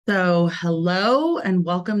So, hello and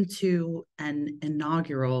welcome to an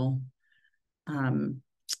inaugural um,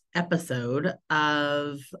 episode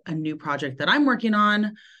of a new project that I'm working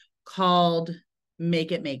on called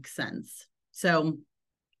Make It Make Sense. So,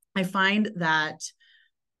 I find that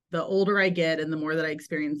the older I get and the more that I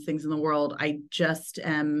experience things in the world, I just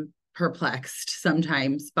am perplexed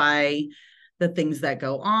sometimes by the things that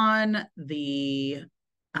go on, the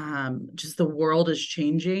just the world is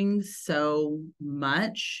changing so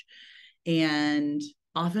much. And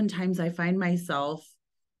oftentimes I find myself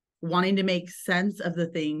wanting to make sense of the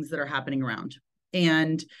things that are happening around.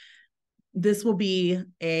 And this will be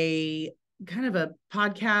a kind of a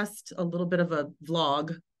podcast, a little bit of a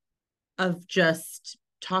vlog of just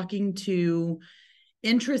talking to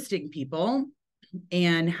interesting people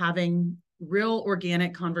and having real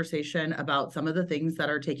organic conversation about some of the things that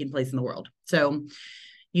are taking place in the world. So,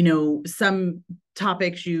 some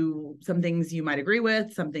some things you might agree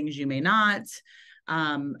with, some things you may not.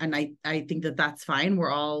 And I think that that's fine.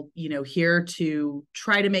 We're all, here to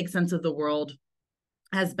try to make sense of the world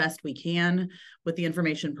as best we can with the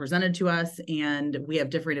information presented to us. And we have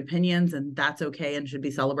different opinions, and that's okay and should be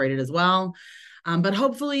celebrated as well. But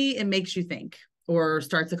hopefully it makes you think or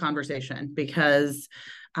starts a conversation, because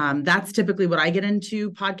that's typically what I get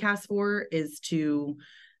into podcasts for, is to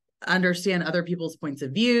understand other people's points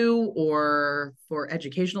of view or for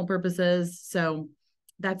educational purposes. So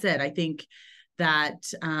that's it. I think that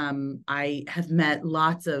I have met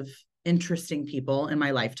lots of interesting people in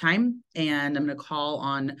my lifetime, and I'm going to call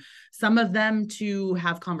on some of them to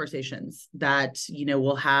have conversations that,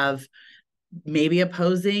 will have maybe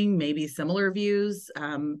opposing, maybe similar views,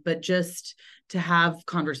 but just to have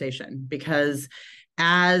conversation, because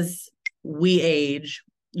as we age,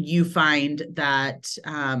 you find that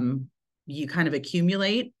you kind of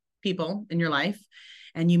accumulate people in your life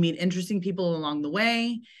and you meet interesting people along the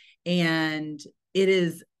way. And it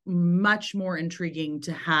is much more intriguing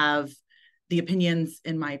to have the opinions,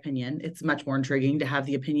 in my opinion, it's much more intriguing to have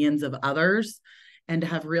the opinions of others and to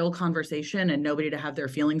have real conversation and nobody to have their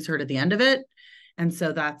feelings hurt at the end of it. And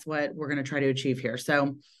so that's what we're going to try to achieve here.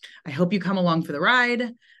 So I hope you come along for the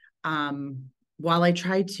ride, while I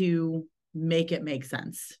try to make it make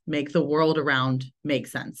sense, make the world around make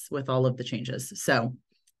sense with all of the changes. So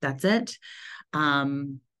that's it.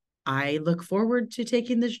 I look forward to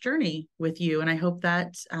taking this journey with you, and I hope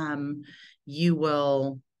that you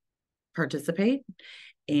will participate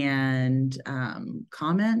and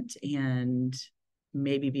comment and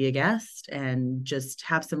maybe be a guest and just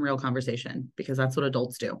have some real conversation, because that's what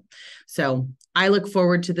adults do. So I look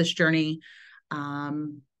forward to this journey. Talk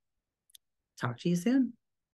to you soon.